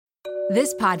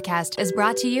This podcast is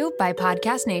brought to you by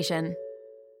Podcast Nation.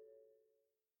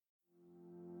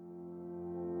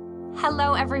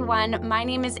 Hello, everyone. My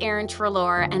name is Erin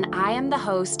Treloar, and I am the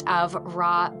host of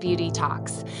Raw Beauty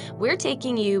Talks. We're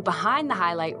taking you behind the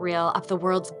highlight reel of the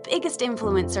world's biggest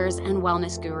influencers and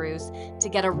wellness gurus to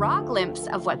get a raw glimpse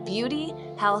of what beauty,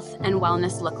 health, and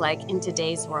wellness look like in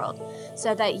today's world,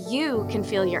 so that you can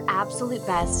feel your absolute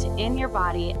best in your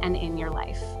body and in your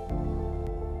life.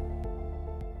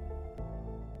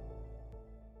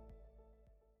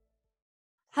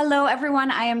 Hello,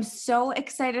 everyone. I am so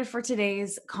excited for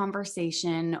today's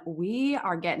conversation. We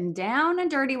are getting down and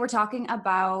dirty. We're talking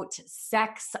about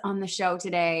sex on the show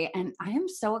today, and I am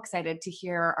so excited to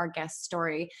hear our guest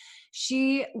story.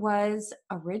 She was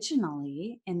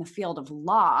originally in the field of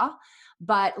law,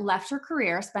 but left her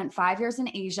career, spent 5 years in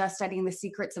Asia studying the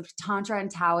secrets of Tantra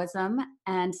and Taoism,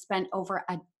 and spent over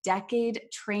a decade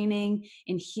training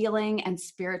in healing and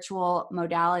spiritual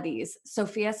modalities.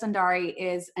 Sophia Sundari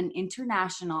is an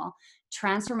international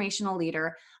transformational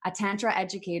leader, a Tantra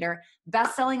educator,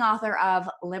 best-selling author of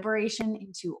Liberation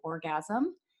into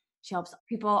Orgasm. She helps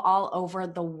people all over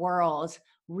the world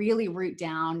really root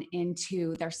down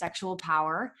into their sexual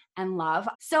power and love.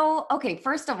 So, okay,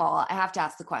 first of all, I have to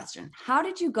ask the question, how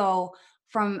did you go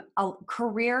from a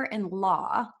career in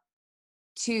law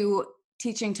to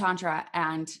teaching Tantra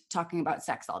and talking about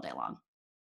sex all day long?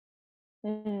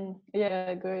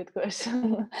 Yeah, great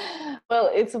question.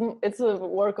 Well, it's a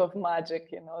work of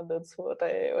magic, That's what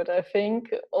I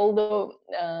think. Although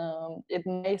it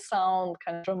may sound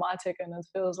kind of dramatic, and it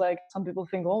feels like some people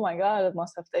think, "Oh my God, it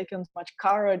must have taken so much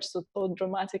courage to so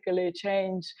dramatically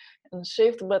change and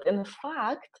shift." But in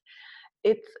fact,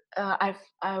 it I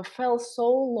felt so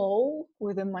low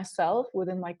within myself,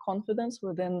 within my confidence,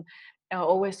 within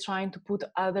always trying to put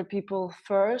other people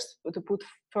first, to put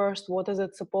first what I'm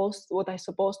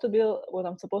supposed to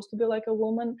be like a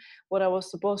woman, what I was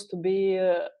supposed to be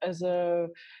as a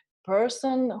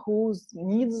person, whose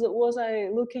needs was I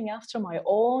looking after, my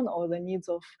own or the needs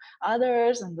of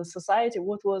others and the society,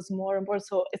 what was more important.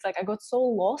 So it's like I got so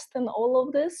lost in all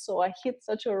of this, so I hit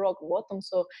such a rock bottom.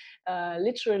 So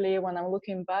literally, when I'm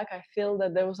looking back, I feel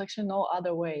that there was actually no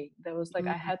other way. There was like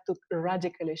I had to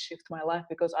radically shift my life,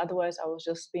 because otherwise I was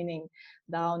just spinning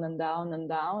down and down and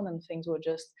down, and things were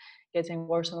just getting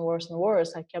worse and worse and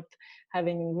worse. I kept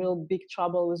having real big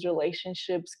trouble with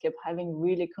relationships, kept having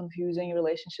really confusing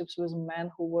relationships with men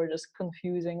who were just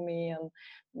confusing me and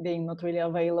being not really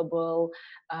available.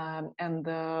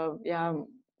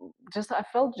 Just I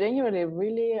felt genuinely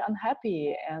really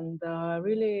unhappy and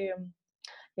really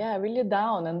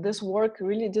down, and this work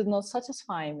really did not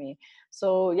satisfy me.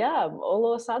 So yeah,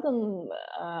 all of a sudden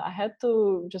I had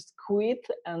to just quit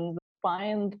and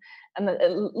find and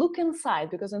look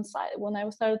inside, because inside, when I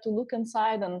started to look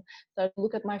inside and started to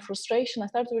look at my frustration, I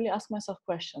started to really ask myself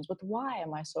questions. But why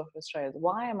am I so frustrated?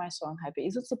 Why am I so unhappy?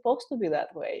 Is it supposed to be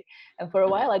that way? And for a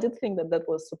while I did think that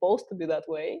was supposed to be that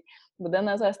way, but then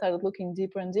as I started looking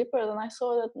deeper and deeper, then I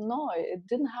saw that no, it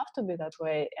didn't have to be that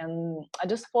way. And I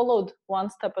just followed one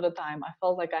step at a time. I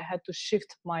felt like I had to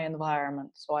shift my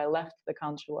environment. So I left the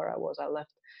country where I was. I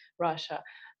left Russia.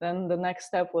 Then the next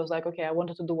step was like, okay, I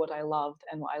wanted to do what I loved.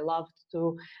 And I loved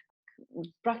to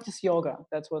practice yoga.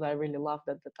 That's what I really loved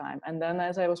at the time. And then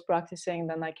as I was practicing,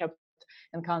 then I kept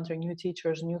encountering new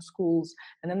teachers, new schools,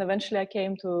 and then eventually I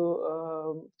came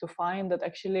to find that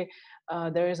actually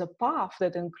there is a path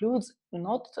that includes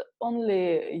not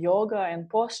only yoga and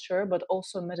posture, but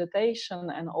also meditation,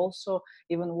 and also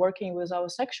even working with our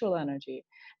sexual energy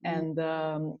and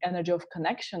energy of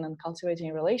connection and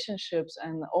cultivating relationships.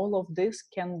 And all of this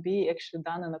can be actually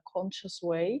done in a conscious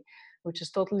way, which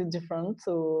is totally different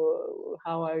to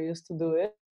how I used to do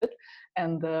it.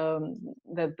 And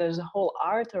that there's a whole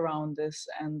art around this,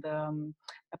 and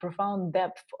a profound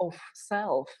depth of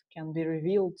self can be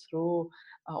revealed through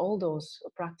all those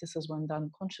practices when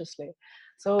done consciously.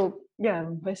 So yeah,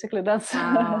 basically that's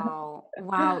Wow.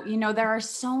 There are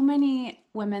so many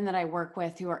women that I work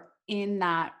with who are in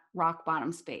that rock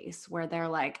bottom space where they're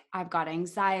like, I've got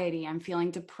anxiety, I'm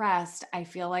feeling depressed, I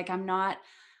feel like I'm not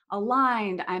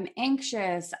aligned, I'm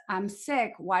anxious, I'm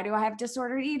sick, why do I have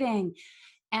disordered eating?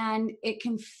 And it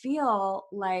can feel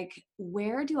like,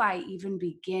 where do I even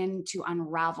begin to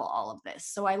unravel all of this?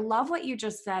 So I love what you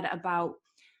just said about,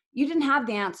 you didn't have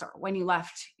the answer when you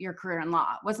left your career in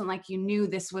law. It wasn't like you knew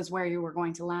this was where you were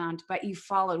going to land, but you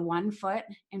followed one foot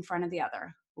in front of the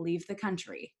other, leave the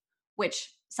country, which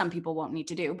some people won't need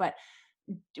to do, but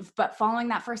following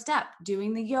that first step,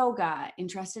 doing the yoga,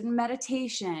 interested in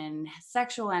meditation,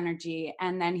 sexual energy,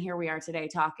 and then here we are today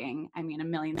talking, a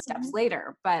million steps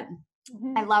later. But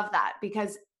I love that,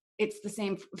 because it's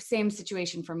the same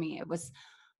situation for me. It was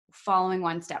following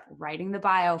one step, writing the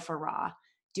bio for Raw,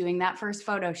 doing that first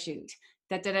photo shoot,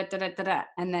 da da da da da da, da,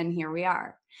 and then here we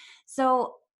are.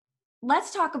 So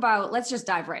let's just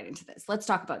dive right into this. Let's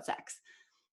talk about sex.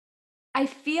 I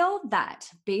feel that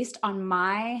based on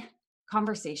my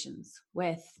conversations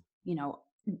with, you know,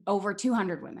 over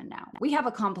 200 women now, we have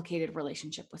a complicated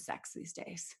relationship with sex these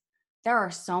days. There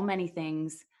are so many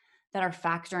things that are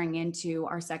factoring into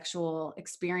our sexual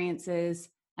experiences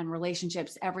and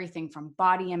relationships, everything from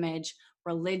body image,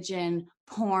 religion,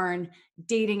 porn,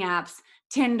 dating apps,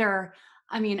 Tinder,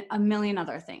 I mean, a million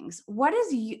other things.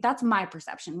 That's my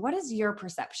perception. What is your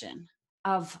perception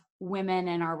of women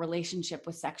and our relationship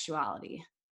with sexuality?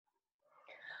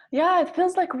 Yeah, it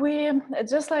feels like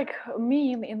it's just like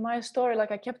me in my story,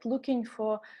 like I kept looking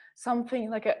for something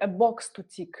like a box to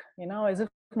tick, as if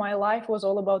my life was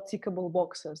all about tickable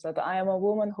boxes, that I am a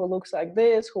woman who looks like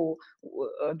this, who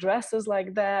dresses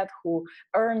like that, who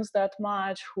earns that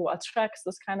much, who attracts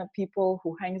those kind of people,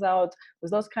 who hangs out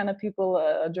with those kind of people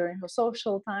during her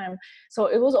social time. So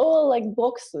it was all like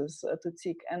boxes to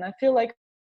tick. And I feel like,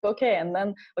 okay, and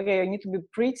then okay, you need to be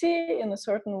pretty in a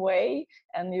certain way,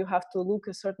 and you have to look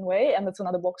a certain way, and that's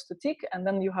another box to tick. And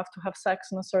then you have to have sex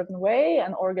in a certain way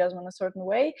and orgasm in a certain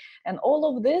way, and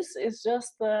all of this is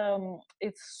just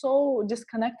it's so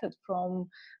disconnected from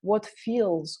what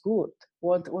feels good,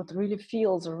 what really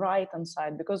feels right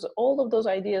inside, because all of those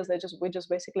ideas, we just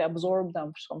basically absorb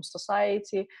them from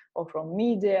society or from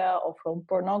media or from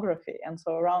pornography. And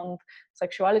so around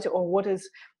sexuality, or what is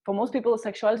for most people,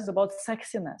 sexuality is about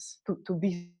sexiness, to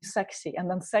be sexy. And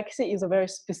then sexy is a very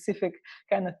specific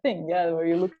kind of thing, yeah, where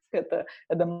you look at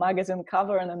the magazine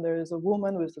cover, and then there is a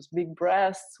woman with those big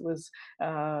breasts, with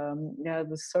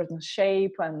this certain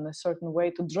shape and a certain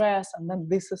way to dress, and then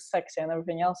this is sexy, and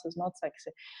everything else is not sexy.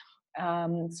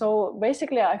 So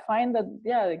basically, I find that,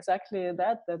 yeah, exactly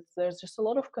that there's just a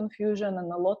lot of confusion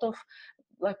and a lot of,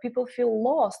 like, people feel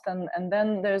lost, and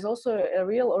then there's also a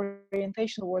real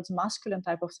orientation towards masculine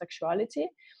type of sexuality.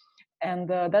 And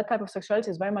that type of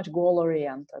sexuality is very much goal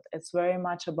oriented. It's very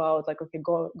much about, like, okay,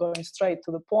 going straight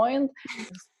to the point,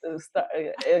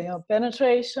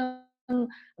 penetration,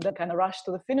 then kind of rush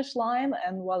to the finish line,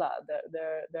 and voila,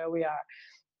 there we are.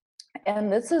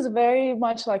 And this is very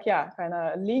much like, yeah, kind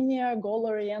of linear, goal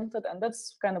oriented, and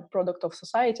that's kind of product of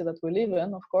society that we live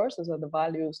in. Of course, these are the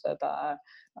values that are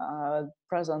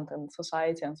present in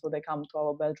society, and so they come to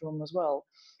our bedroom as well.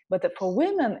 But for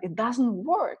women, it doesn't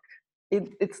work.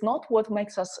 It's not what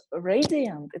makes us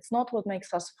radiant. It's not what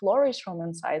makes us flourish from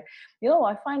inside.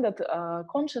 I find that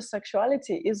conscious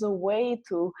sexuality is a way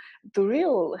to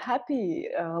real happy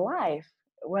life.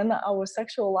 When our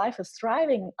sexual life is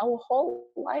thriving, our whole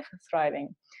life is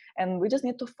thriving. And we just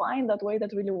need to find that way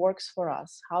that really works for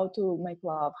us, how to make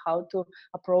love, how to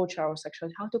approach our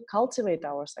sexuality, how to cultivate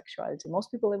our sexuality.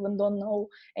 Most people even don't know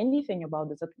anything about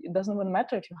this. It doesn't even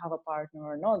matter if you have a partner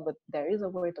or not, but there is a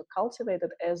way to cultivate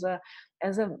it as a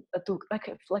to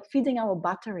like feeding our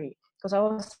battery, because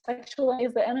our sexual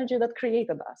is the energy that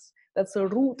created us. That's the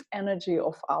root energy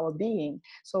of our being.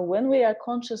 So when we are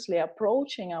consciously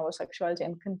approaching our sexuality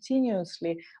and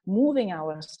continuously moving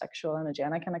our sexual energy,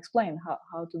 and I can explain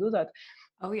how to do that.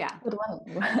 Oh yeah.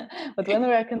 But when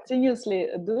we are continuously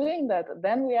doing that,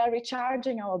 then we are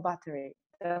recharging our battery.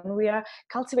 And we are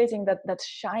cultivating that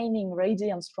shining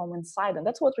radiance from inside. And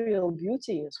that's what real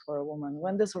beauty is for a woman.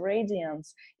 When this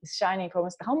radiance is shining from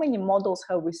inside. How many models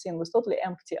have we seen with totally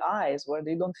empty eyes, where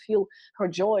you don't feel her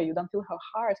joy, you don't feel her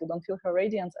heart, you don't feel her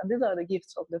radiance? And these are the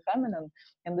gifts of the feminine.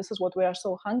 And this is what we are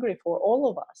so hungry for, all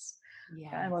of us.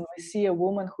 Yeah. And when we see a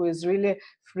woman who is really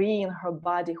free in her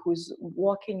body, who's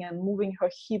walking and moving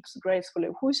her hips gracefully,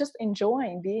 who's just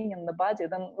enjoying being in the body,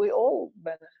 then we all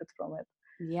benefit from it.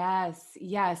 Yes,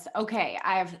 yes. Okay,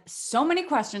 I have so many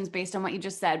questions based on what you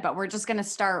just said, but we're just going to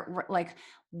start like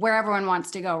where everyone wants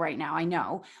to go right now. I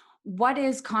know. What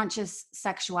is conscious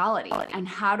sexuality, and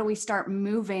how do we start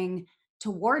moving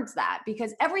towards that?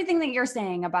 Because everything that you're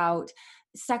saying about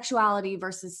sexuality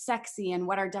versus sexy and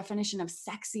what our definition of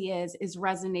sexy is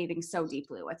resonating so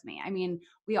deeply with me. I mean,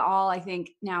 we all, I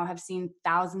think, now have seen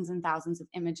thousands and thousands of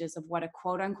images of what a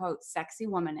quote unquote sexy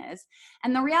woman is.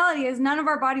 And the reality is none of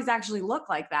our bodies actually look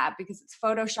like that, because it's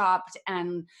photoshopped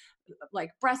and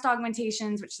like breast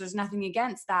augmentations, which there's nothing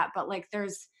against that, but like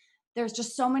there's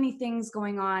just so many things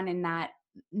going on in that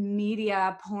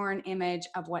media porn image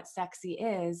of what sexy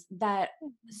is that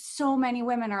so many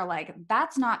women are like,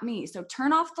 that's not me. So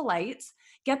turn off the lights,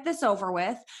 get this over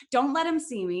with. Don't let him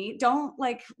see me.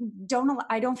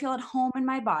 I don't feel at home in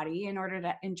my body in order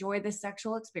to enjoy this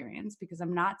sexual experience because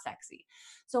I'm not sexy.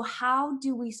 So how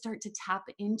do we start to tap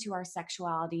into our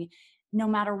sexuality no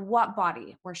matter what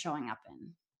body we're showing up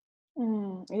in?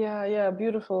 Yeah,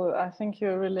 beautiful. I think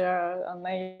you really are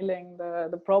nailing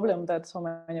the problem that so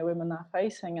many women are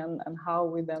facing, and how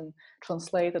we then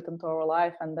translate it into our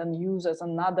life and then use as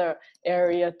another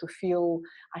area to feel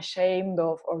ashamed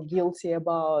of or guilty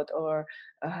about, or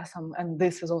and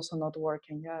this is also not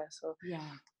working.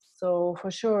 So for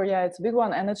sure, yeah, it's a big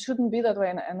one, and it shouldn't be that way,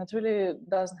 and it really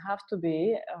doesn't have to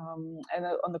be. And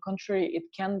on the contrary, it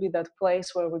can be that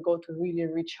place where we go to really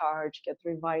recharge, get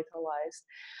revitalized.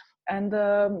 And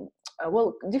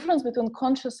well, difference between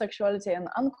conscious sexuality and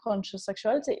unconscious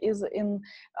sexuality is in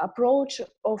approach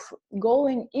of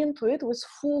going into it with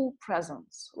full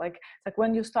presence. Like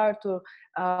when you start to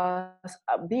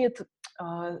be it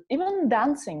even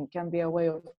dancing can be a way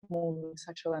of moving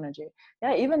sexual energy.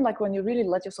 Yeah, even like when you really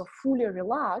let yourself fully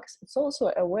relax, it's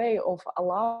also a way of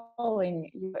allowing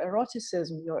your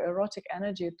eroticism, your erotic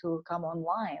energy to come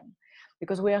online.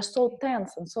 Because we are so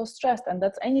tense and so stressed, and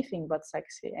that's anything but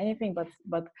sexy, anything but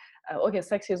okay,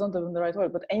 sexy is not even the right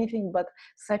word, but anything but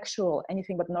sexual,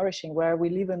 anything but nourishing, where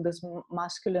we live in this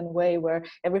masculine way where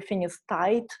everything is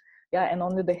tight, yeah, and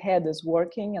only the head is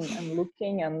working and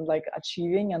looking and like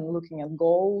achieving and looking at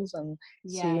goals and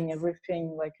seeing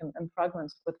everything like in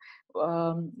fragments. But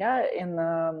yeah,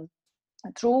 in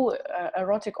true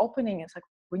erotic opening, it's like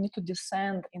we need to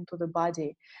descend into the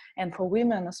body, and for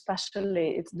women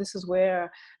especially, this is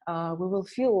where we will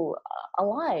feel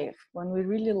alive when we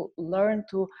really learn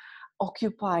to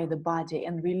occupy the body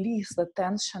and release the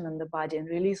tension in the body and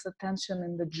release the tension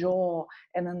in the jaw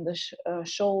and in the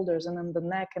shoulders and in the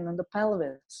neck and in the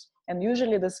pelvis. And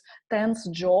usually this tense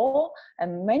jaw,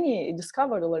 and many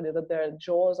discovered already that their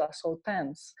jaws are so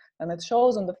tense, and it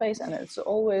shows on the face, and it's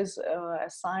always a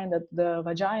sign that the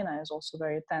vagina is also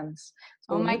very tense.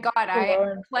 So oh my God,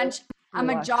 I'm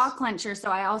a jaw clencher, so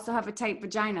I also have a tight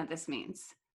vagina, this means.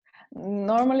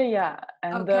 Normally, yeah.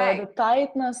 And the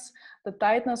tightness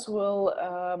will,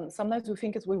 sometimes we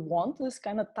think we want this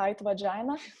kind of tight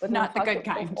vagina, but not the good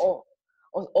kind.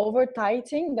 Over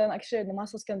tightening, then actually the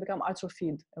muscles can become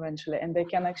atrophied eventually, and they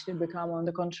can actually become, on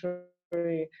the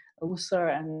contrary, looser,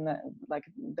 and like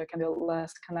there can be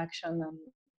less connection. And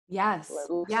yes,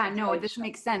 yeah, no, this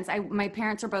makes sense. My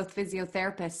parents are both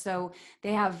physiotherapists, so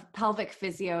they have pelvic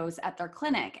physios at their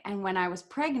clinic. And when I was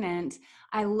pregnant,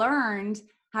 I learned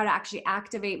how to actually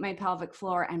activate my pelvic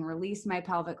floor and release my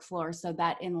pelvic floor so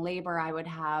that in labor I would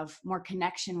have more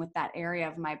connection with that area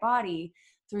of my body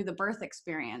through the birth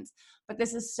experience. But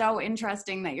this is so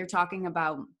interesting that you're talking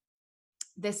about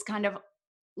this kind of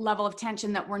level of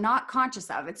tension that we're not conscious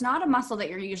of. It's not a muscle that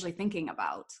you're usually thinking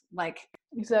about, like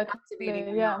exactly,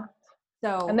 yeah.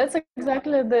 So, and that's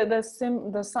exactly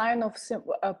the sign of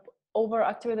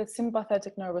overactivated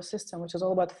sympathetic nervous system, which is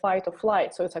all about fight or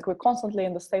flight. So it's like we're constantly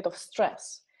in the state of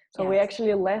stress. So we're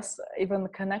actually less even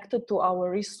connected to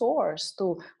our resource,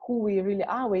 to who we really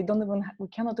are. We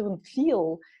cannot even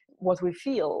feel what we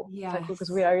feel, like,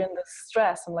 because we are in the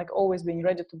stress and like always being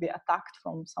ready to be attacked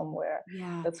from somewhere.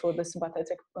 That's what the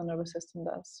sympathetic nervous system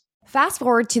does. Fast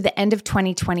forward to the end of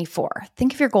 2024.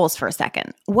 Think of your goals for a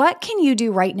second. What can you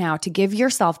do right now to give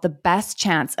yourself the best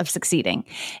chance of succeeding?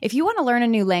 If you want to learn a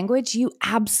new language, you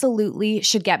absolutely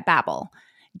should get Babbel.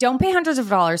 Don't pay hundreds of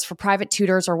dollars for private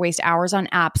tutors or waste hours on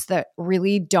apps that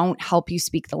really don't help you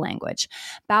speak the language.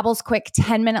 Babbel's quick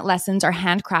 10-minute lessons are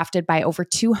handcrafted by over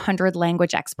 200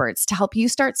 language experts to help you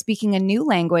start speaking a new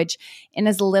language in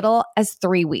as little as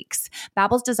 3 weeks.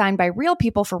 Babbel's designed by real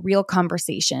people for real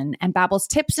conversation, and Babbel's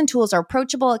tips and tools are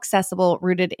approachable, accessible,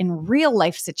 rooted in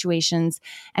real-life situations,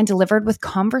 and delivered with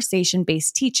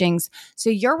conversation-based teachings, so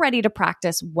you're ready to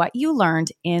practice what you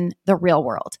learned in the real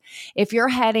world. If you're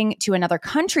heading to another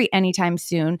country anytime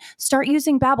soon, start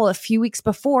using Babbel a few weeks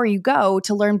before you go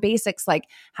to learn basics like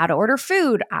how to order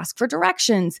food, ask for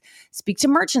directions, speak to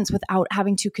merchants without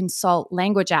having to consult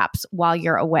language apps while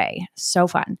you're away. So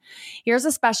fun. Here's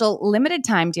a special limited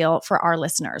time deal for our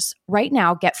listeners. Right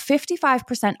now, get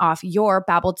 55% off your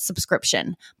Babbel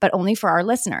subscription, but only for our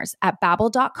listeners at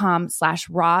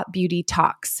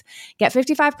babbel.com/rawbeautytalks. Get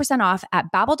 55% off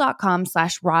at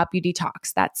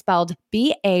babbel.com/rawbeautytalks. That's spelled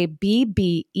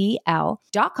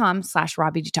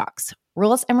BABBEL.com/rawbeautytalks.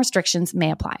 Rules and restrictions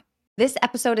may apply. This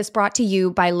episode is brought to you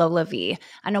by LolaVie,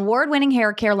 an award-winning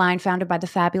hair care line founded by the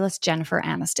fabulous Jennifer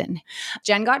Aniston.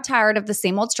 Jen got tired of the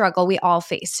same old struggle we all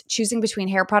face, choosing between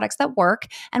hair products that work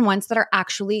and ones that are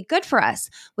actually good for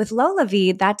us. With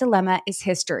LolaVie, that dilemma is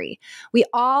history. We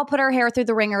all put our hair through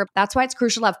the ringer. That's why it's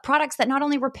crucial to have products that not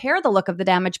only repair the look of the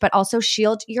damage, but also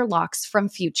shield your locks from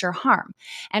future harm.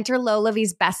 Enter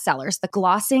LolaVie's bestsellers, the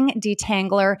Glossing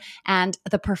Detangler and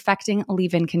the Perfecting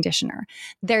Leave-In Conditioner.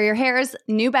 They're your hair's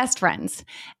new best friends.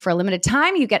 For a limited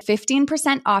time, you get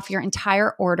 15% off your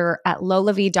entire order at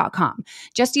lolavie.com.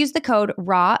 Just use the code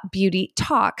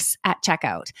RAWBEAUTYTALKS at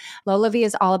checkout. LolaVie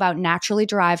is all about naturally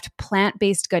derived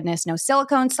plant-based goodness, no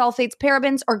silicones, sulfates,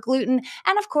 parabens, or gluten,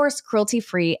 and of course,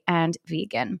 cruelty-free and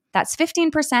vegan. That's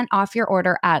 15% off your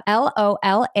order at LOLAVIE.com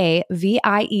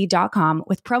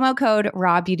with promo code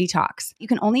RAWBEAUTYTALKS. You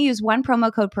can only use one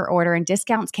promo code per order and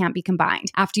discounts can't be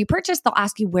combined. After you purchase, they'll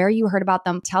ask you where you heard about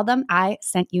them. Tell them I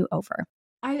sent you over.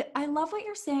 I love what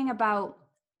you're saying about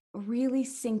really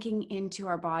sinking into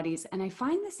our bodies. And I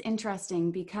find this interesting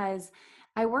because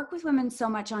I work with women so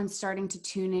much on starting to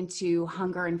tune into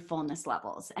hunger and fullness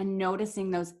levels and noticing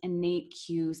those innate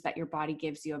cues that your body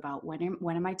gives you about when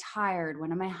am I tired?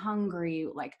 When am I hungry?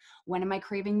 Like, when am I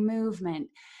craving movement?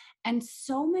 And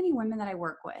so many women that I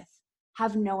work with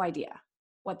have no idea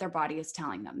what their body is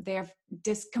telling them. They're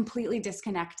completely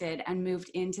disconnected and moved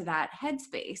into that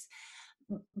headspace,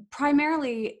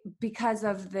 primarily because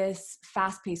of this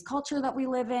fast-paced culture that we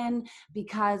live in,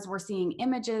 because we're seeing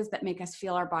images that make us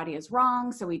feel our body is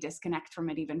wrong, so we disconnect from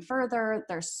it even further.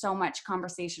 There's so much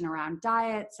conversation around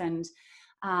diets and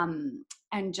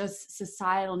just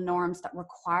societal norms that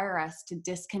require us to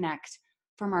disconnect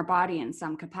from our body in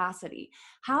some capacity.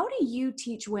 How do you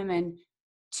teach women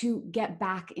to get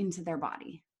back into their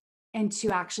body and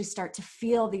to actually start to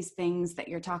feel these things that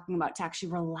you're talking about, to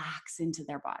actually relax into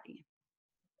their body?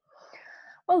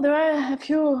 Well, there are a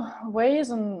few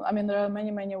ways, and I mean, there are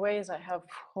many ways. I have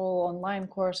whole online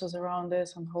courses around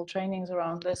this and whole trainings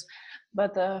around this.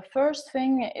 But the first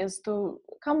thing is to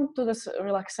come to this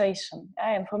relaxation.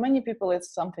 And for many people,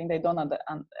 it's something they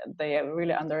they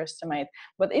really underestimate.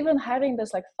 But even having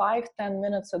this like 5-10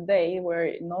 minutes a day,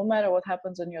 where no matter what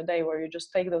happens in your day, where you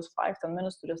just take those 5-10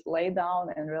 minutes to just lay down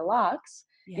and relax.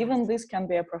 Yes. Even this can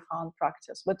be a profound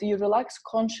practice, but you relax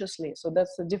consciously. So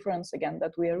that's the difference again,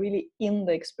 that we are really in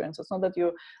the experience. It's not that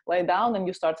you lay down and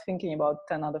you start thinking about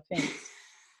 10 other things.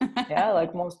 Yeah,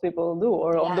 like most people do,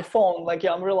 or on the phone, like,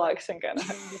 yeah, I'm relaxing kind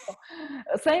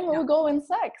of. Same we go in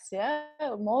sex. Yeah,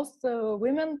 most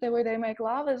women, the way they make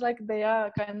love is like they are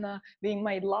kind of being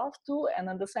made love to, and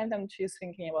at the same time she's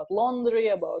thinking about laundry,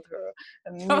 about her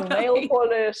new nail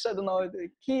polish, I don't know, the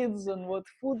kids and what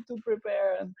food to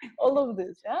prepare and all of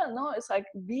this. Yeah, no, it's like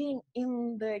being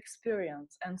in the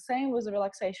experience. And same with the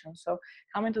relaxation. So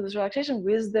coming to this relaxation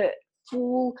with the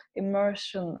full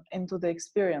immersion into the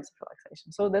experience of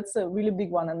relaxation. So that's a really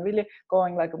big one, and really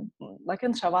going like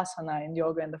in Shavasana in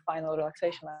yoga, in the final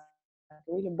relaxation,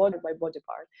 really body by body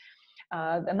part.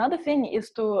 Another thing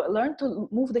is to learn to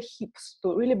move the hips,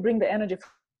 to really bring the energy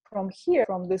from here,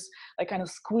 from this like kind of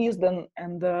squeezed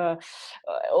and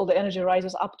all the energy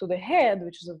rises up to the head,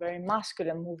 which is a very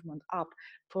masculine movement up.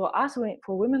 For us,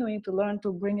 for women, we need to learn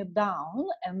to bring it down,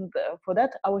 and for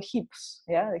that, our hips,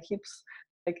 the hips,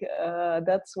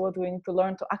 that's what we need to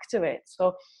learn to activate.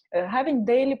 So having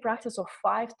daily practice of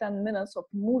 5-10 minutes of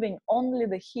moving only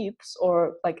the hips,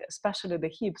 or like especially the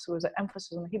hips, with the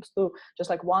emphasis on the hips, to just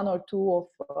like 1 or 2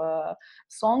 of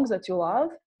songs that you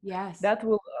love. Yes, that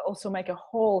will also make a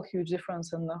whole huge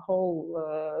difference in the whole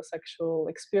sexual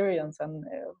experience and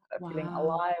feeling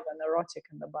alive and erotic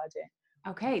in the body.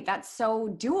 Okay, that's so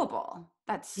doable.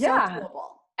 That's so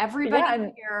doable.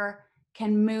 Everybody here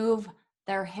can move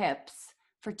their hips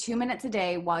for 2 minutes a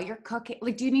day while you're cooking.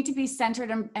 Like, do you need to be centered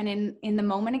and in the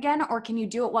moment again? Or can you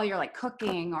do it while you're like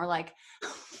cooking, or like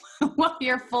while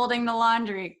you're folding the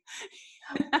laundry?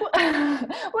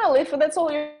 Well, if that's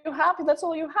all you have, that's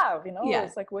all you have, you know.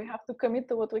 It's like we have to commit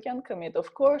to what we can commit.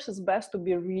 Of course, it's best to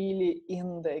be really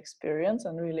in the experience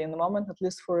and really in the moment, at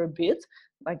least for a bit,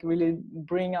 like really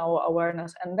bring our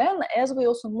awareness. And then as we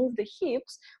also move the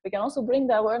hips, we can also bring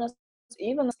the awareness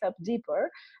even a step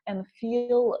deeper and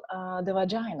feel the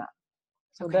vagina.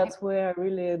 So that's where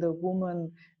really the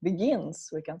woman begins.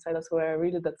 We can say that's where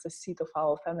really that's the seat of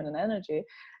our feminine energy.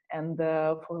 And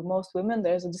for most women,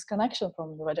 there's a disconnection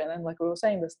from the vagina. And like we were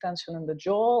saying, there's tension in the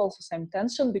jaw, also same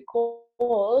tension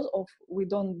because of we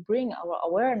don't bring our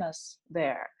awareness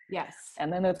there. Yes.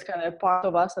 And then it's kind of part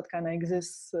of us that kind of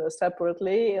exists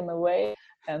separately in a way.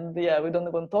 And yeah, we don't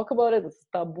even talk about it. It's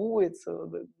taboo. It's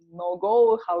no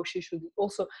go. How she should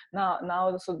also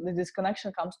now. So the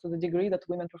disconnection comes to the degree that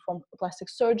women perform plastic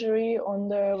surgery on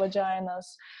their vaginas.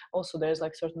 Also, there's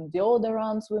like certain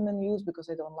deodorants women use because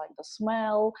they don't like the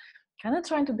smell. Kind of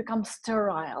trying to become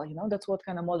sterile, you know. That's what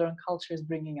kind of modern culture is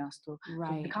bringing us to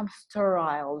become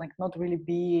sterile, like not really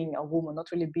being a woman, not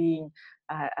really being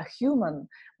a human.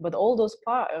 But all those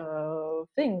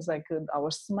things like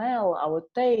our smell, our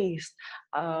taste,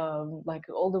 like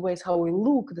all the ways how we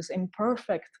look, these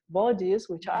imperfect bodies,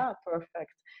 which are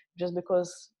perfect just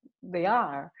because they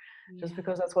are, just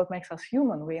because that's what makes us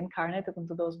human. We incarnated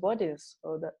into those bodies,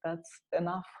 so that's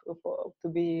enough to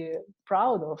be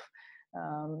proud of.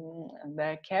 And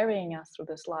they're carrying us through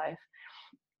this life.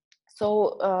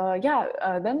 So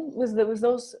then with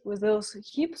those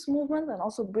hips movement, and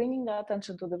also bringing the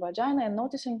attention to the vagina, and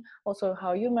noticing also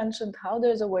how you mentioned how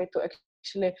there's a way to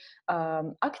actually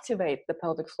activate the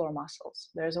pelvic floor muscles.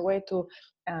 There's a way to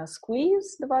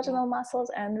squeeze the vaginal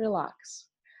muscles and relax,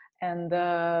 and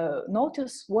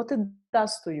notice what it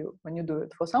does to you when you do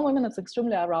it. For some women, it's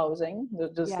extremely arousing.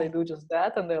 They do just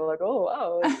that, and they're like, "Oh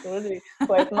wow, it's really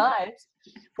quite nice."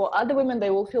 For other women, they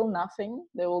will feel nothing.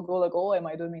 They will go like, "Oh, am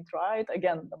I doing it right?"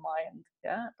 Again, the mind,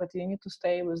 yeah. But you need to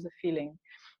stay with the feeling,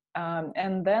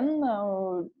 and then,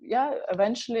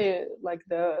 eventually, like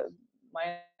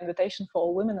my invitation for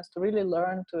all women is to really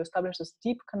learn to establish this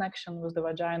deep connection with the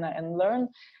vagina, and learn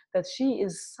that she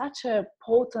is such a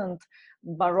potent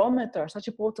barometer, such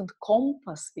a potent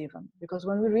compass, even because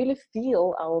when we really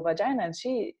feel our vagina, and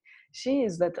she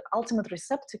is that ultimate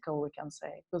receptacle, we can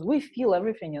say, because we feel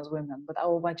everything as women, but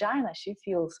our vagina, she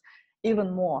feels even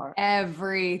more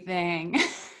everything.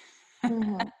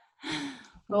 Mm-hmm.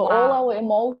 So all our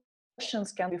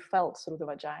emotions can be felt through the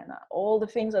vagina. All the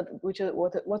things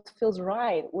what feels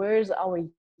right, where is our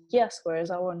yes, where is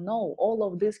our no, all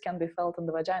of this can be felt in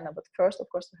the vagina. But first, of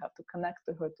course, we have to connect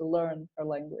to her to learn her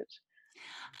language.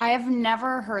 I have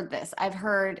never heard this. I've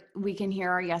heard we can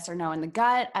hear a yes or no in the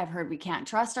gut. I've heard we can't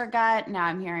trust our gut. Now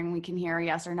I'm hearing we can hear a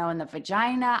yes or no in the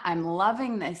vagina. I'm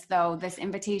loving this, though, this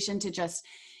invitation to just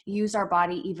use our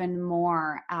body even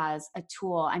more as a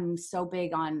tool. I'm so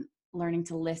big on learning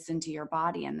to listen to your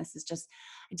body. And this is just,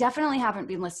 I definitely haven't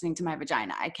been listening to my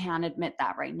vagina. I can't admit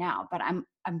that right now, but I'm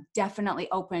definitely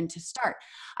open to start.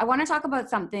 I want to talk about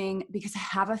something because I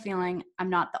have a feeling I'm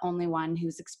not the only one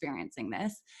who's experiencing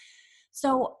this.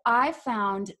 So I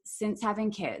found since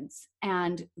having kids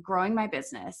and growing my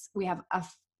business, we have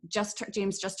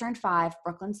James just turned 5,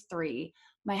 Brooklyn's 3.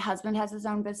 My husband has his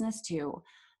own business too.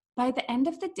 By the end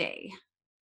of the day,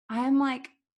 I'm like,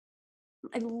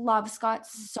 I love Scott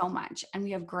so much and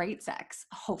we have great sex.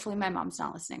 Hopefully my mom's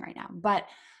not listening right now, but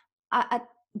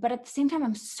but at the same time,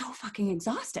 I'm so fucking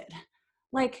exhausted.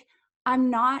 Like I'm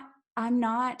not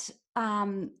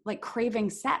like craving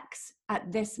sex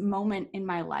at this moment in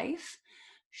my life.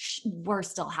 We're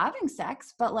still having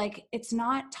sex, but like it's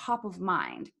not top of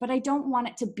mind. But I don't want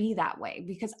it to be that way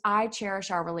because I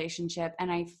cherish our relationship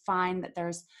and I find that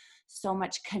there's so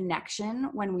much connection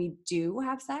when we do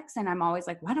have sex. And I'm always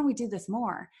like, why don't we do this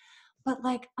more? But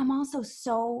like, I'm also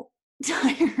so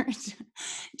tired.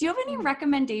 Do you have any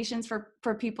recommendations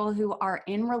for people who are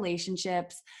in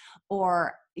relationships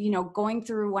or, going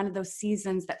through one of those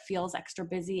seasons that feels extra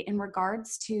busy in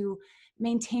regards to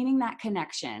maintaining that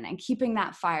connection and keeping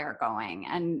that fire going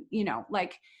and,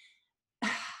 like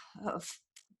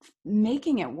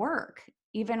making it work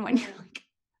even when you're like,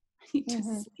 I need to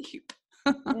sleep.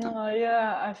 No,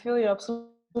 yeah, I feel you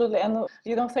absolutely. And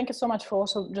thank you so much for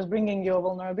also just bringing your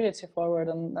vulnerability forward.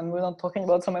 And we're not talking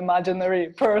about some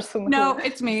imaginary person. No,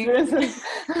 it's me.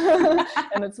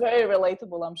 And it's very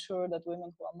relatable. I'm sure that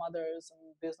women who are mothers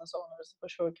and business owners for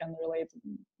sure can relate.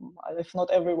 If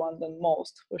not everyone, then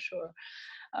most for sure.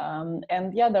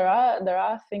 And yeah, there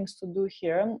are things to do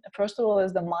here. First of all,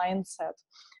 is the mindset.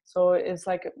 So it's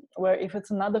like where if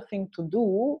it's another thing to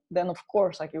do, then of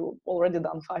course, like you've already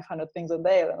done 500 things a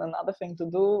day, then another thing to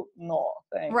do, no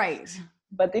thanks. Right.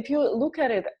 But if you look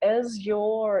at it as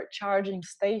your charging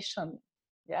station,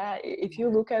 yeah, if you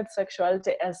look at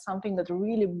sexuality as something that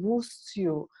really boosts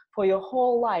you for your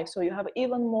whole life, so you have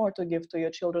even more to give to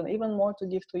your children, even more to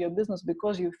give to your business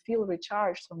because you feel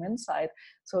recharged from inside.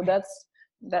 So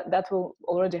that will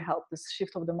already help this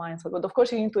shift of the mindset. But of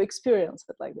course you need to experience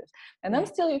it like this, and then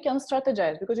still you can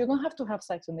strategize, because you don't have to have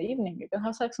sex in the evening. You can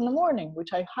have sex in the morning,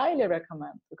 which I highly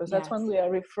recommend, because that's when we are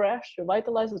refreshed,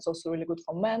 revitalized. It's also really good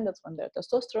for men. That's when their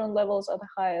testosterone levels are the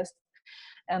highest.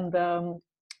 And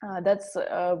that's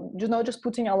just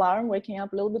putting alarm, waking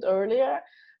up a little bit earlier,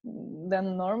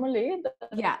 then normally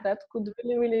that could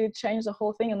really, really change the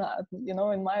whole thing. And you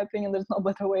know, in my opinion, there's no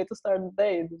better way to start the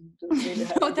day. Just really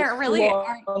have No, there really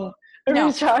aren't.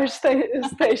 Recharge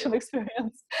station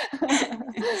experience.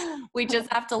 We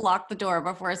just have to lock the door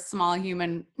before a small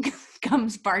human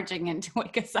comes barging in to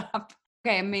wake us up.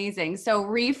 Okay, amazing. So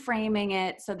reframing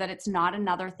it so that it's not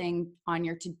another thing on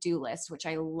your to-do list, which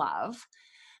I love,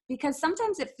 because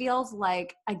sometimes it feels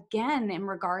like, again, in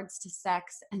regards to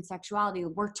sex and sexuality,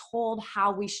 we're told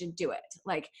how we should do it.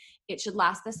 Like, it should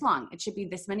last this long. It should be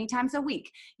this many times a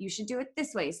week. You should do it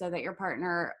this way so that your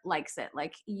partner likes it.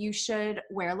 Like, you should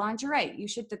wear lingerie. You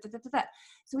should da.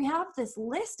 So we have this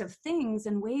list of things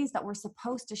and ways that we're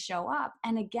supposed to show up.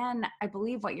 And again, I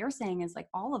believe what you're saying is like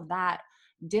all of that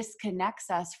disconnects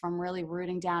us from really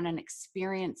rooting down and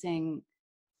experiencing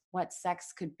what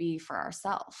sex could be for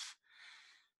ourselves.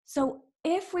 So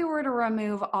if we were to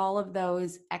remove all of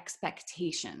those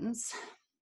expectations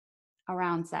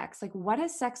around sex, like what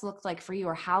has sex looked like for you,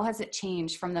 or how has it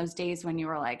changed from those days when you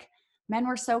were like, men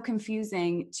were so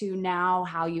confusing, to now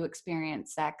how you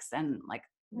experience sex and like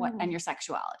what and your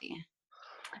sexuality?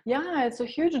 Yeah, it's a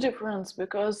huge difference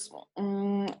because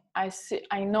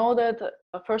I know that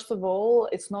first of all,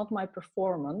 it's not my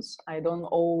performance. I don't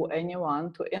owe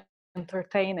anyone to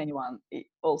entertain anyone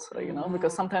also, you know,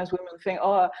 because sometimes women think,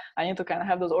 oh, I need to kind of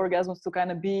have those orgasms to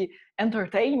kind of be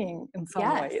entertaining in some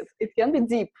way. It can be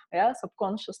deep,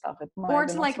 subconscious stuff. It might or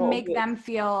to like make them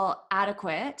feel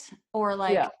adequate, or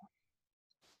like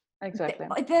exactly.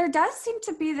 There does seem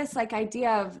to be this like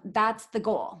idea of that's the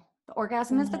goal. The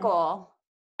orgasm is the goal,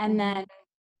 and then.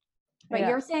 But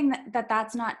you're saying that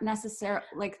that's not necessarily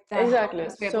like the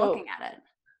way of looking at it.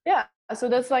 Yeah. So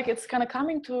that's like, it's kind of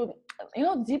coming to, you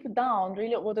know, deep down,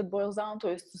 really what it boils down to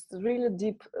is just really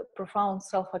deep, profound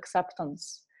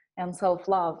self-acceptance and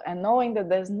self-love, and knowing that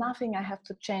there's nothing I have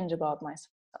to change about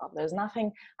myself. There's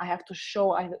nothing I have to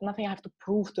show, nothing I have to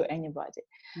prove to anybody.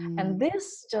 And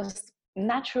this just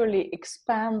naturally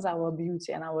expands our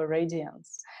beauty and our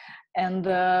radiance. And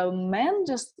men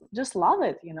just love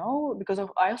it, you know, because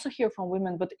I also hear from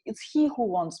women, but it's he who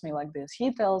wants me like this.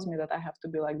 He tells me that I have to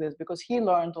be like this because he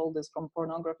learned all this from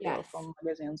pornography or from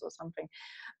magazines or something.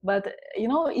 But, you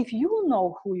know, if you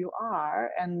know who you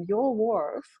are and your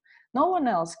worth, no one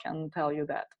else can tell you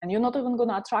that. And you're not even going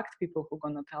to attract people who are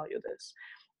going to tell you this.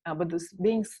 But this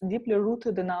being deeply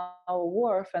rooted in our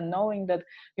worth and knowing that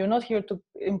you're not here to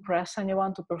impress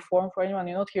anyone, to perform for anyone,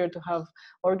 you're not here to have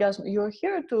orgasm, you're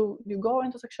here you go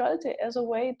into sexuality as a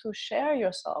way to share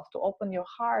yourself, to open your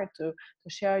heart, to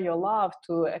share your love,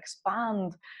 to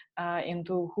expand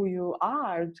into who you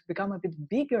are, to become a bit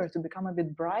bigger, to become a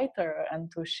bit brighter,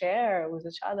 and to share with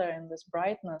each other in this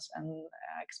brightness and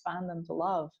expand into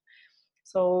love.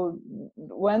 So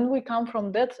when we come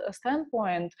from that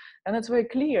standpoint, then it's very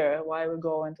clear why we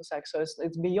go into sex. So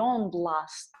it's beyond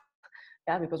lust,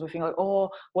 because we think like, oh,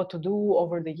 what to do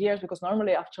over the years, because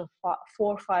normally after 4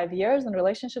 or 5 years in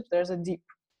relationships, there's a dip.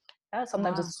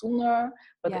 Sometimes it's sooner,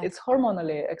 but it's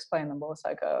hormonally explainable. It's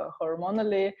like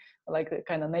hormonally, like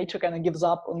kind of nature kind of gives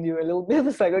up on you a little bit.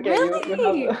 It's like, okay,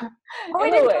 really? you have, I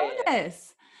didn't know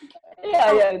this.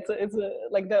 It's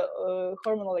like the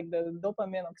hormonal, like the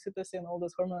dopamine, oxytocin, all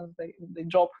those hormones, they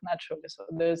drop naturally. So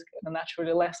there's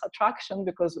naturally less attraction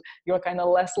because you're kind of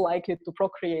less likely to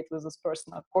procreate with this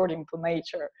person according to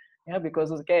nature.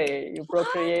 Because okay, you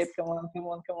procreate, come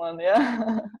on,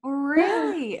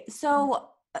 Really? So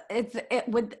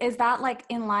is that like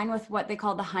in line with what they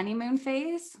call the honeymoon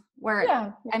phase? Where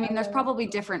I mean, there's probably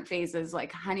different phases,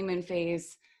 like honeymoon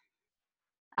phase.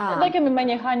 There can be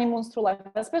many honeymoons through life,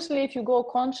 especially if you go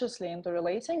consciously into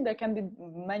relating. There can be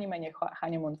many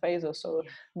honeymoon phases. So,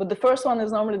 but the first one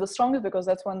is normally the strongest because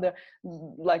that's when the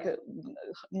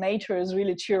nature is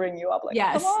really cheering you up, like,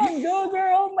 come on, go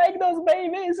girl, make those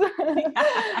babies.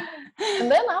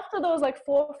 And then after those like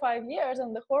 4 or 5 years,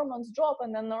 and the hormones drop,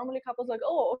 and then normally couples like,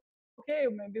 oh, okay,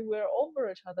 maybe we're over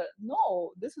each other.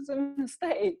 No, this is a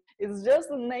mistake. It's just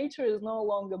that nature is no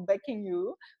longer backing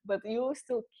you, but you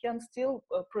can still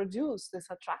produce this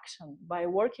attraction by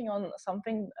working on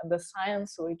something, the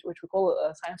science, which we call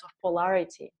a science of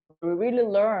polarity. We really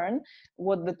learn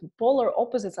what the polar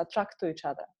opposites attract to each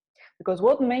other. Because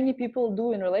what many people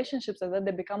do in relationships is that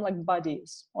they become like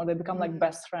buddies, or they become like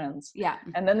best friends. Yeah.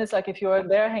 And then it's like, if you're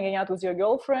there hanging out with your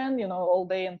girlfriend, all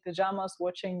day in pajamas,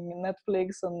 watching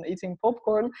Netflix and eating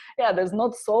popcorn, there's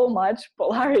not so much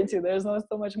polarity. There's not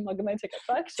so much magnetic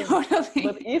attraction. Totally.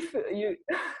 But if you...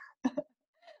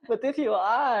 But if you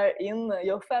are in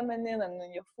your feminine and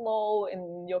in your flow,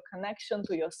 in your connection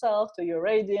to yourself, to your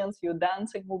radiance, you're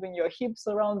dancing, moving your hips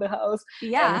around the house,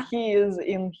 and Yeah. he is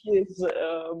in his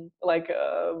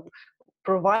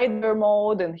provider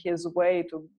mode and his way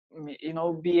to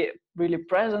be really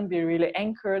present, be really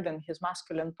anchored in his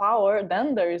masculine power,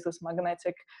 then there is this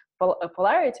magnetic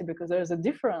polarity, because there's a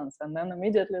difference, and then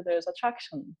immediately there's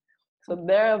attraction. So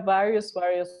there are various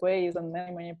ways and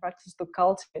many practices to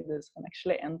cultivate this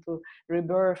and to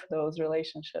rebirth those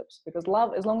relationships, because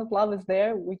love, as long as love is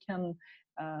there, we can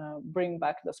bring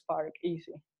back the spark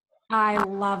easy. I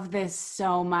love this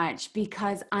so much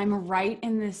because I'm right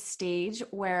in this stage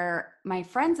where my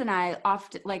friends and I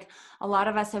often, like a lot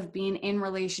of us have been in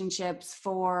relationships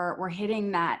we're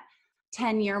hitting that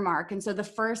 10-year mark. And so the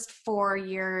first 4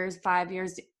 years, 5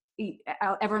 years,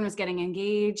 everyone was getting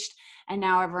engaged, and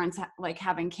now everyone's like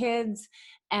having kids,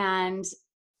 and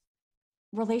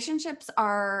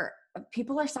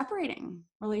people are separating.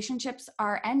 Relationships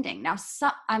are ending. Now,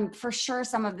 I'm for sure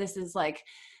some of this is like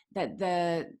that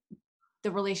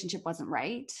the relationship wasn't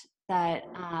right, that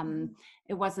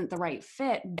it wasn't the right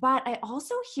fit. But I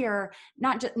also hear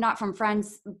not from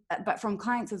friends, but from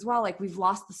clients as well, like we've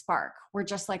lost the spark. We're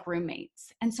just like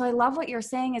roommates. And so I love what you're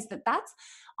saying is that that's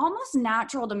almost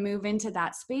natural to move into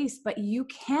that space, but you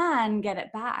can get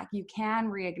it back. You can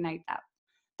reignite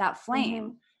that flame.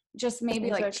 Mm-hmm. Just maybe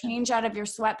Exactly. like change out of your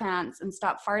sweatpants and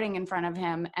stop farting in front of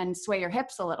him and sway your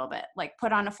hips a little bit, like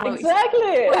put on a float.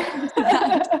 Exactly.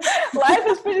 Life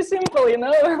is pretty simple,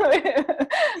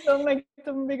 Don't make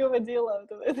too big of a deal out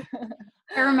of it.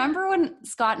 I remember when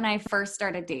Scott and I first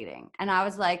started dating, and I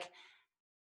was like,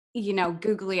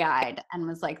 googly eyed, and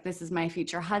was like, this is my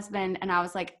future husband. And I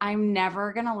was like, I'm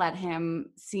never going to let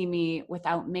him see me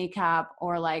without makeup,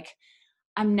 or like,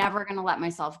 I'm never going to let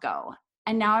myself go.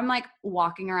 And now I'm like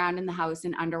walking around in the house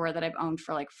in underwear that I've owned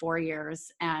for like 4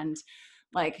 years, and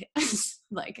like,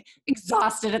 like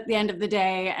exhausted at the end of the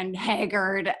day and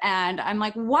haggard. And I'm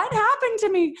like, what happened to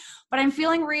me? But I'm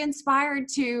feeling re-inspired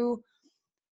to,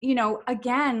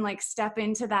 again, like step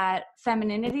into that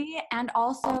femininity, and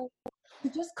also to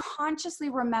just consciously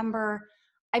remember,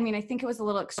 I mean, I think it was a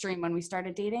little extreme when we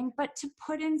started dating, but to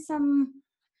put in some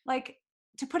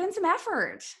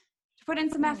effort,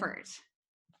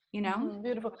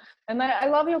 Beautiful. And I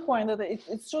love your point that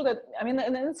it's true that, and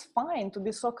it's fine to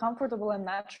be so comfortable and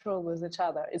natural with each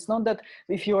other. It's not that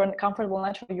if you're comfortable and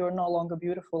natural, you're no longer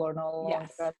beautiful or no longer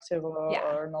attractive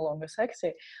or no longer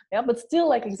sexy. Yeah, but still,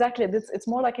 like, exactly, it's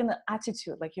more like an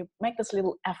attitude. Like, you make this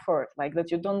little effort, like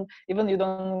that you don't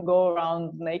go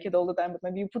around naked all the time, but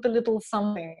maybe you put a little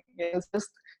something. It's just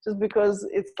because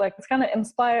it's like, it kind of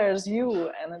inspires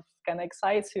you, and it kind of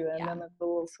excites you, and then it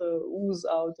will also ooze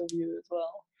out of you as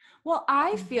well. Well,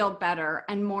 I feel better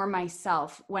and more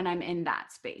myself when I'm in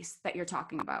that space that you're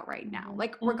talking about right now.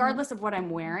 Like, regardless of what I'm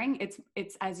wearing,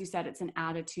 it's as you said, it's an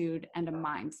attitude and a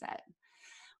mindset.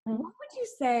 What would you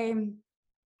say,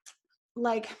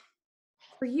 like,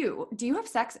 for you, do you have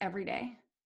sex every day?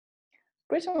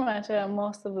 Pretty much, yeah,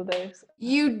 most of the days.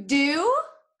 You do?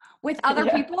 With other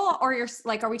people, or you're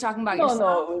like, are we talking about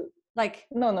yourself? No. Like,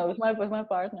 no, with my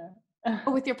partner.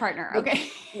 Oh, with your partner, okay.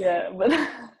 Yeah, but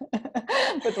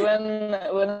when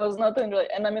I was not in,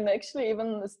 and actually,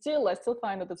 even still, I still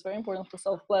find that it's very important to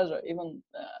self-pleasure. Even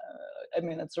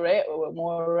it's rare,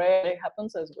 more rare it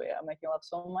happens as we are making love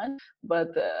so much. But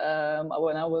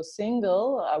when I was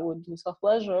single, I would do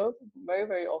self-pleasure very,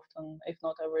 very often, if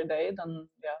not every day, then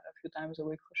a few times a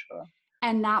week for sure.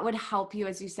 And that would help you,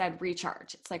 as you said,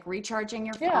 recharge. It's like recharging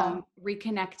your phone,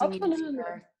 reconnecting you to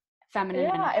your feminine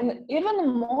energy. And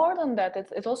even more than that,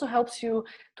 it also helps you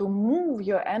to move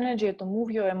your energy, to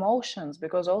move your emotions,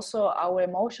 because also our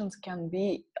emotions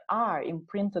are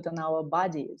imprinted in our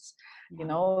bodies.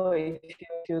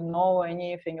 If you know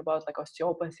anything about like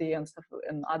osteopathy and stuff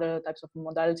and other types of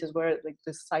modalities where like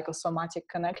this psychosomatic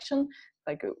connection,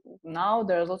 like now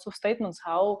there's lots of statements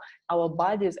how our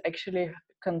bodies actually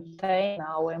contain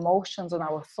our emotions and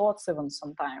our thoughts even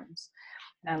sometimes.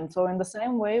 And so in the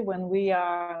same way, when we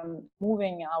are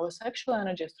moving our sexual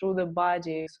energy through the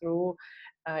body,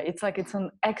 it's like it's an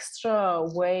extra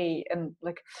way and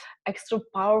like extra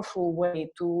powerful way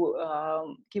to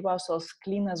keep ourselves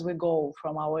clean as we go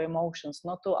from our emotions,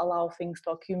 not to allow things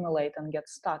to accumulate and get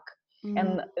stuck.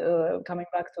 And coming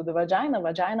back to the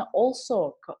vagina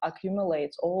also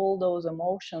accumulates all those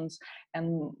emotions,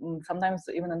 and sometimes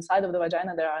even inside of the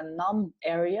vagina there are numb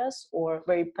areas or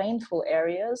very painful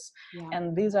areas,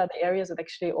 and these are the areas that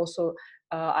actually also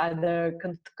either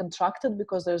contracted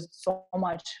because there's so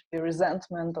much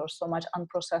resentment or so much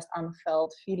unprocessed,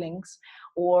 unfelt feelings,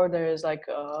 or there's like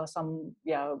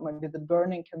maybe the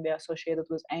burning can be associated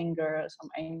with anger, some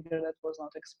anger that was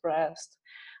not expressed.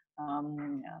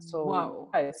 Whoa.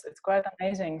 It's quite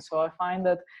amazing. So I find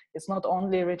that it's not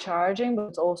only recharging, but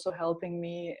it's also helping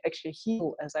me actually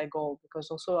heal as I go, because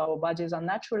also our bodies are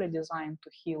naturally designed to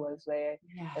heal as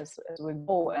we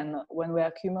go. And when we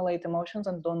accumulate emotions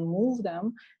and don't move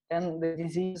them, then the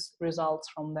disease results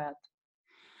from that.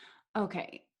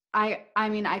 Okay. I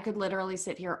mean, I could literally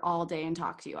sit here all day and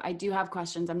talk to you. I do have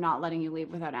questions. I'm not letting you leave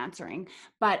without answering,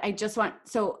 but I just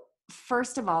so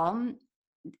first of all,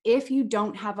 if you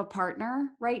don't have a partner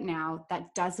right now,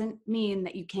 that doesn't mean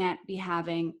that you can't be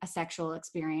having a sexual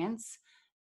experience.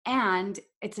 And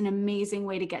it's an amazing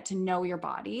way to get to know your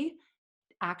body,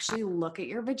 actually look at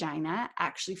your vagina,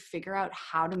 actually figure out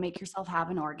how to make yourself have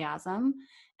an orgasm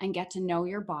and get to know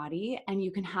your body. And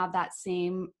you can have that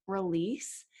same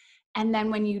release. And then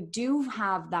when you do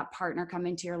have that partner come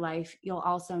into your life, you'll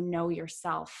also know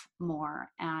yourself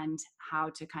more and how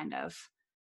to kind of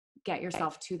get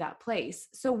yourself to that place.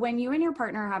 So when you and your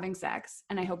partner are having sex,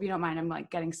 and I hope you don't mind, I'm like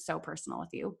getting so personal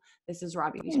with you. This is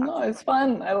Robbie. No, it's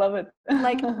fun. I love it.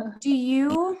 Like, do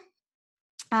you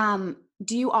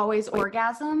always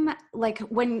orgasm? Like,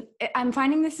 when I'm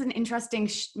finding this an interesting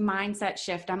mindset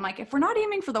shift. I'm like, if we're not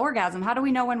aiming for the orgasm, how do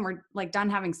we know when we're like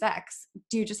done having sex?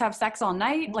 Do you just have sex all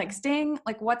night? Like sting?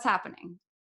 Like what's happening?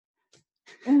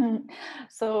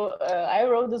 So I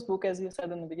wrote this book, as you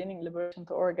said in the beginning, Liberation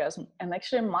to Orgasm. And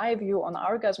actually my view on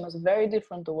orgasm is very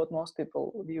different to what most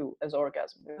people view as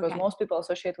orgasm. Because most people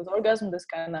associate with orgasm this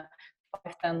kind of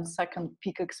 5-10 second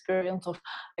peak experience of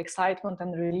excitement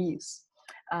and release.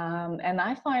 And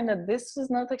I find that this is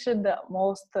not actually the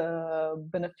most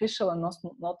beneficial and not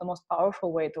the most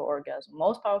powerful way to orgasm.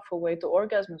 Most powerful way to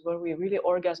orgasm is where we really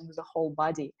orgasm with the whole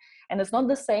body. And it's not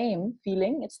the same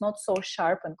feeling. It's not so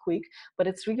sharp and quick, but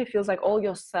it really feels like all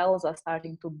your cells are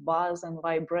starting to buzz and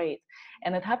vibrate.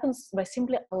 And it happens by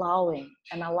simply allowing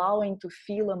to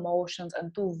feel emotions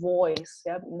and to voice.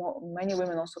 Yeah, many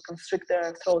women also constrict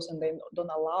their throats and they don't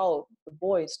allow the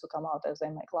voice to come out as they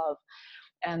make love.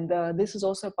 And this is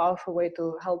also a powerful way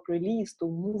to help release, to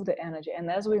move the energy.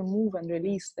 And as we move and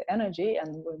release the energy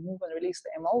and we move and release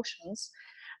the emotions,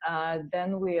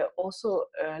 then we are also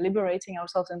liberating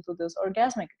ourselves into these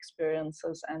orgasmic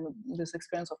experiences and this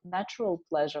experience of natural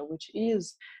pleasure, which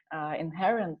is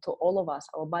inherent to all of us.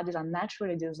 Our bodies are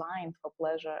naturally designed for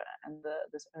pleasure, and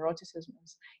this eroticism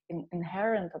is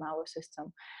inherent in our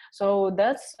system. So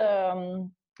that's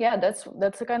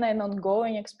a kind of an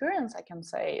ongoing experience, I can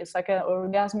say. It's like an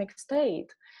orgasmic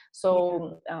state.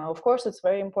 So of course it's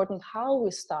very important how we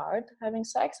start having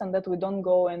sex, and that we don't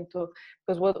go into,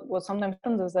 because what sometimes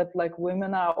happens is that like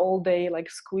women are all day like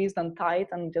squeezed and tight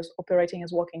and just operating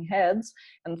as walking heads,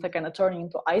 and it's like kind of turning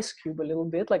into ice cube a little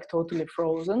bit, like totally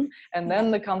frozen. And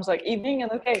then there comes like evening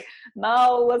and okay,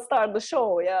 now let's start the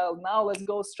show. Now let's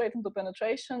go straight into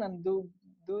penetration and do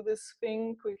this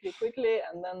thing quickly,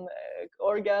 and then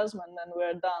orgasm, and then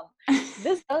we're done.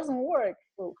 This doesn't work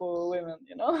for women,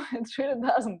 you know. It really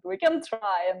doesn't. We can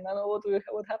try, and then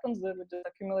what happens is we just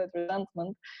accumulate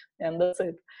resentment, and that's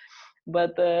it.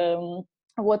 But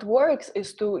what works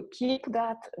is to keep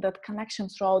that connection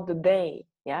throughout the day.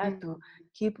 To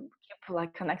keep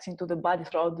like connecting to the body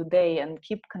throughout the day, and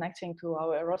keep connecting to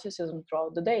our eroticism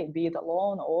throughout the day, be it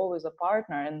alone or with a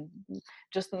partner, and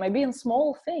just maybe in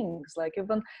small things, like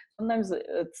even sometimes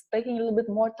it's taking a little bit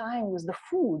more time with the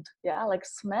food, like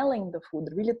smelling the food,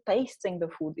 really tasting the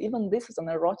food. Even this is an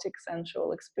erotic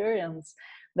sensual experience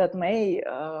that may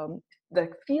that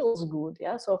feels good.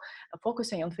 So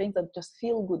focusing on things that just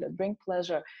feel good, that bring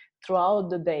pleasure throughout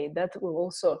the day, that will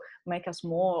also make us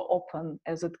more open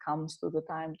as it comes to the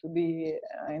time to be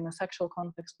in a sexual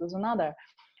context with another.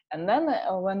 And then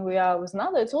when we are with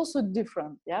another, it's also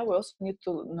different. We also need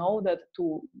to know that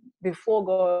before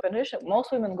go penetration,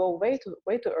 most women go way too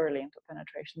early into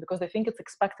penetration because they think it's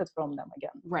expected from them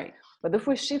again. Right. But if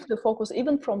we shift the focus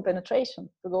even from penetration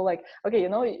to go like, okay,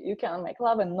 you can make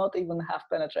love and not even have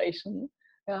penetration.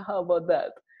 How about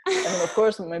that? And of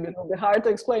course, maybe it'll be hard to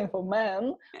explain for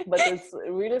men, but it's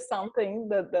really something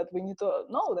that we need to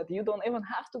know, that you don't even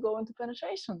have to go into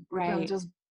penetration. Right. You can just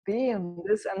be in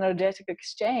this energetic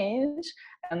exchange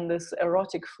and this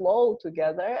erotic flow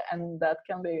together, and that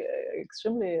can be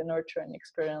extremely nurturing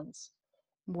experience.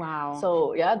 Wow.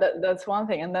 So that's one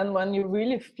thing. And then when you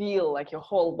really feel like your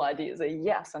whole body is a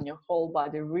yes, and your whole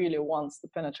body really wants the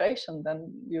penetration,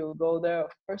 then you go there,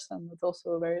 of course, and it's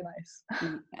also very nice.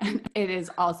 It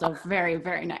is also very,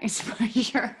 very nice, for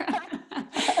sure.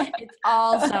 It's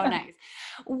all so nice.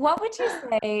 What would you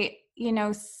say,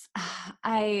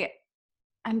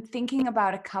 I'm thinking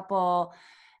about a couple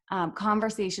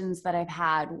conversations that I've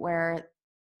had where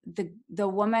the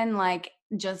woman like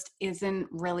just isn't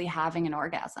really having an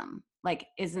orgasm, like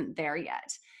isn't there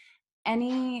yet.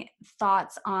 Any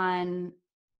thoughts on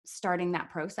starting that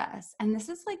process? And this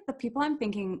is like the people I'm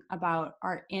thinking about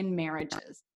are in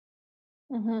marriages.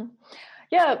 Mm-hmm.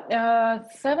 Yeah,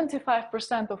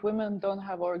 75% of women don't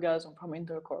have orgasm from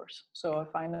intercourse. So I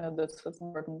find that that's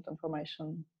important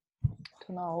information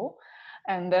to know.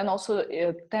 And then also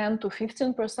 10 to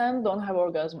 15% don't have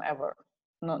orgasm ever.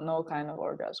 No kind of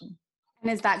orgasm.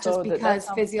 And is that just So because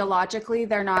physiologically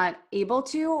they're not able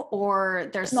to, or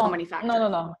there's so many factors?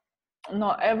 No.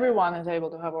 Not everyone is able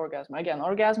to have orgasm. Again,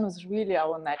 orgasm is really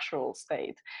our natural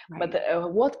state. Right.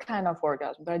 But what kind of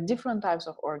orgasm? There are different types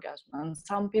of orgasm, and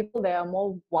some people, they are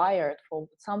more wired for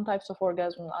some types of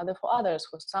orgasm, other for others.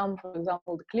 For some, for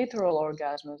example, the clitoral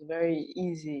orgasm is very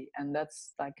easy, and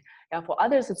that's like, yeah. For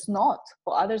others, it's not.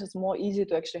 For others, it's more easy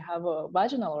to actually have a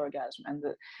vaginal orgasm,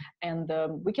 and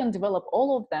we can develop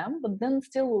all of them. But then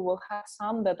still, we will have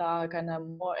some that are kind of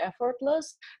more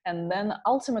effortless, and then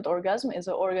ultimate orgasm is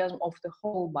an orgasm of the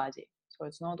whole body. So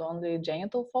it's not only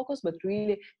genital focus, but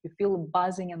really you feel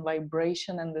buzzing and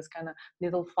vibration and this kind of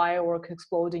little firework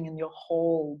exploding in your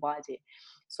whole body.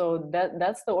 So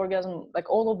that's the orgasm. Like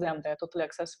all of them, they're totally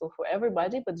accessible for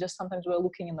everybody, but just sometimes we're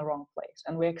looking in the wrong place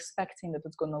and we're expecting that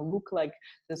it's going to look like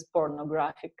this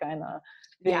pornographic kind of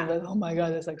thing. That, oh my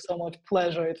God, it's like so much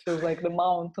pleasure. It feels like the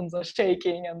mountains are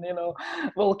shaking and,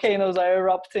 volcanoes are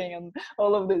erupting and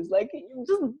all of this. Like, you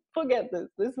just forget this.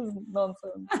 This is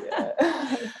nonsense.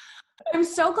 Yeah. I'm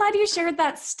so glad you shared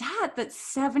that stat, that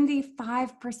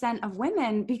 75% of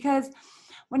women, because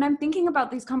when I'm thinking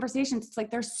about these conversations, it's like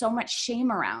there's so much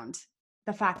shame around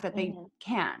the fact that they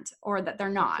can't, or that they're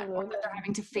not, or that they're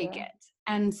having to fake it.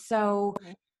 And so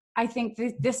I think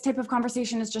this type of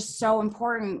conversation is just so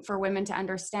important for women to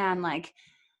understand, like,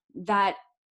 that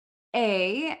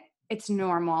A, it's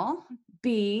normal.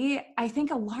 B, I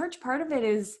think a large part of it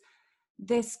is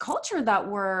this culture that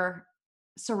we're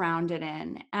surrounded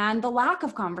in and the lack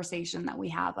of conversation that we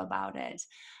have about it.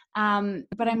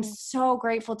 But I'm so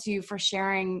grateful to you for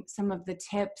sharing some of the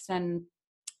tips and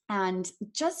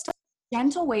just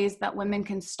gentle ways that women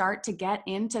can start to get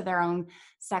into their own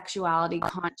sexuality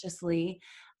consciously,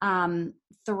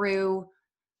 through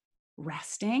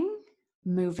resting,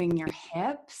 moving your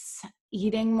hips,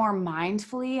 eating more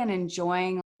mindfully, and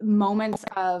enjoying moments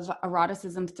of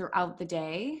eroticism throughout the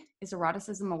day. Is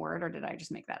eroticism a word, or did I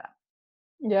just make that up?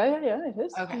 Yeah, it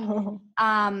is.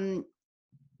 Okay.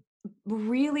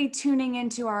 Really tuning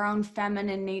into our own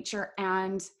feminine nature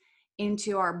and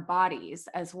into our bodies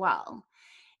as well.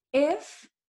 I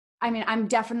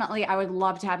would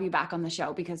love to have you back on the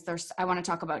show, because I want to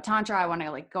talk about Tantra. I want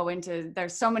to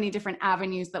there's so many different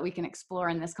avenues that we can explore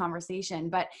in this conversation.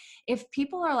 But if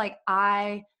people are like,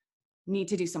 I need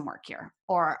to do some work here,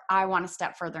 or I want to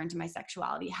step further into my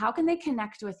sexuality, how can they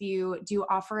connect with you? Do you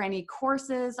offer any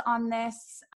courses on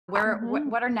this?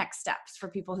 What are next steps for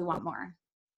people who want more?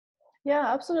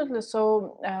 Yeah, absolutely.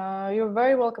 So you're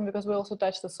very welcome, because we also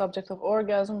touched the subject of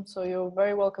orgasm. So you're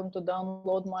very welcome to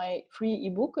download my free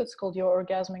ebook. It's called Your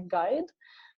Orgasmic Guide.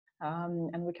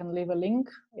 And we can leave a link.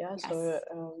 Yeah. Yes. So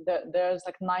there's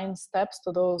like 9 steps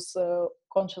to those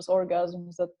conscious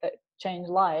orgasms that change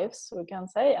lives, we can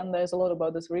say. And there's a lot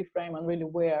about this reframe and really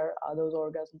where are those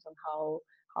orgasms and how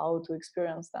to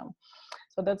experience them.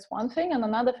 So that's one thing. And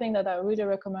another thing that I really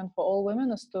recommend for all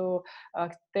women is to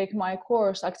take my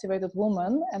course, Activated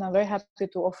Woman. And I'm very happy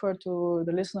to offer to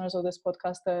the listeners of this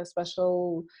podcast a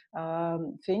special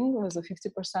thing with a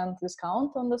 50%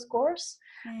 discount on this course.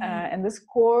 And this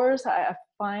course, I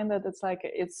find that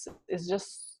it's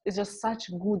just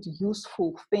such good,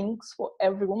 useful things for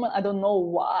every woman. I don't know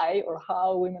why or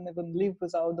how women even live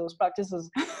without those practices,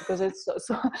 because it's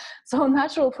so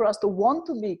natural for us to want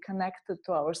to be connected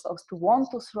to ourselves, to want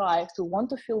to thrive, to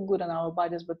want to feel good in our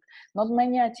bodies. But not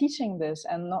many are teaching this,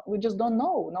 and we just don't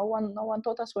know. No one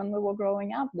taught us when we were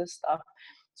growing up this stuff.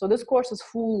 So this course is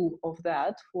full of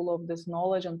that, full of this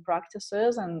knowledge and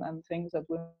practices and things that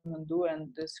women do. And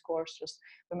this course just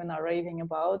women are raving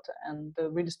about, and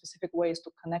the really specific ways to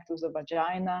connect with the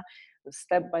vagina, the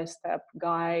step-by-step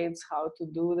guides, how to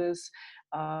do this.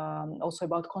 Also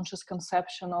about conscious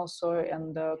conception also,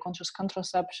 and conscious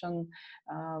contraception.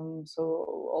 So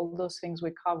all those things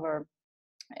we cover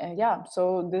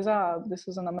so this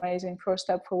is an amazing first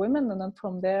step for women, and then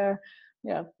from there,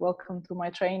 welcome to my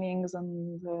trainings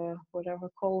and whatever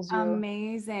calls you.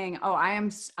 Amazing. Oh, I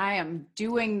am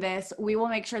doing this. We will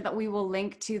make sure that we will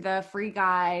link to the free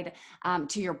guide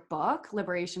to your book,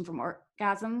 Liberation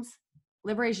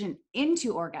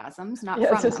into Orgasms, not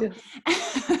from them.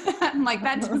 I'm like,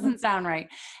 that doesn't sound right.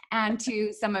 And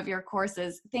to some of your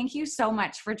courses. Thank you so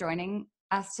much for joining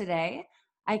us today.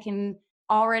 I can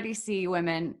already see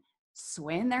women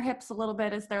swaying their hips a little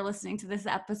bit as they're listening to this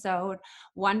episode,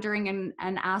 wondering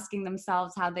and asking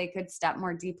themselves how they could step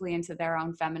more deeply into their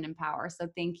own feminine power. So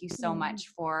thank you so much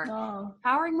for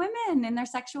empowering women in their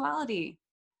sexuality.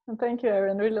 And thank you,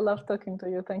 Erin. Really love talking to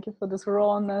you. Thank you for this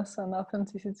rawness and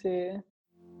authenticity.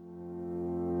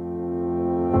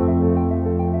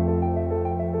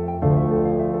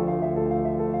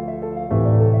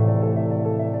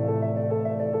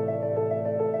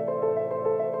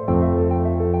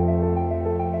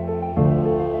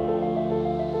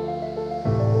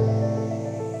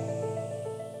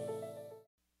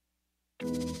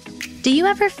 Do you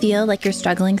ever feel like you're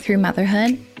struggling through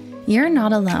motherhood? You're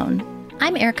not alone.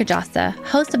 I'm Erica Josta,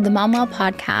 host of the MomWell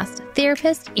podcast,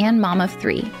 therapist, and mom of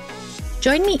 3.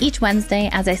 Join me each Wednesday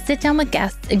as I sit down with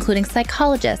guests, including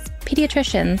psychologists,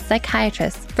 pediatricians,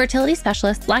 psychiatrists, fertility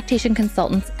specialists, lactation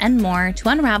consultants, and more to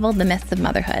unravel the myths of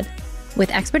motherhood. With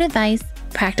expert advice,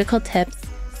 practical tips,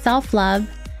 self-love,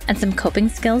 and some coping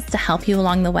skills to help you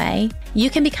along the way, you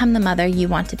can become the mother you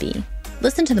want to be.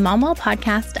 Listen to the MomWell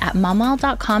podcast at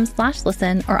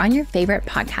momwell.com/listen or on your favorite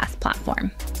podcast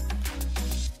platform.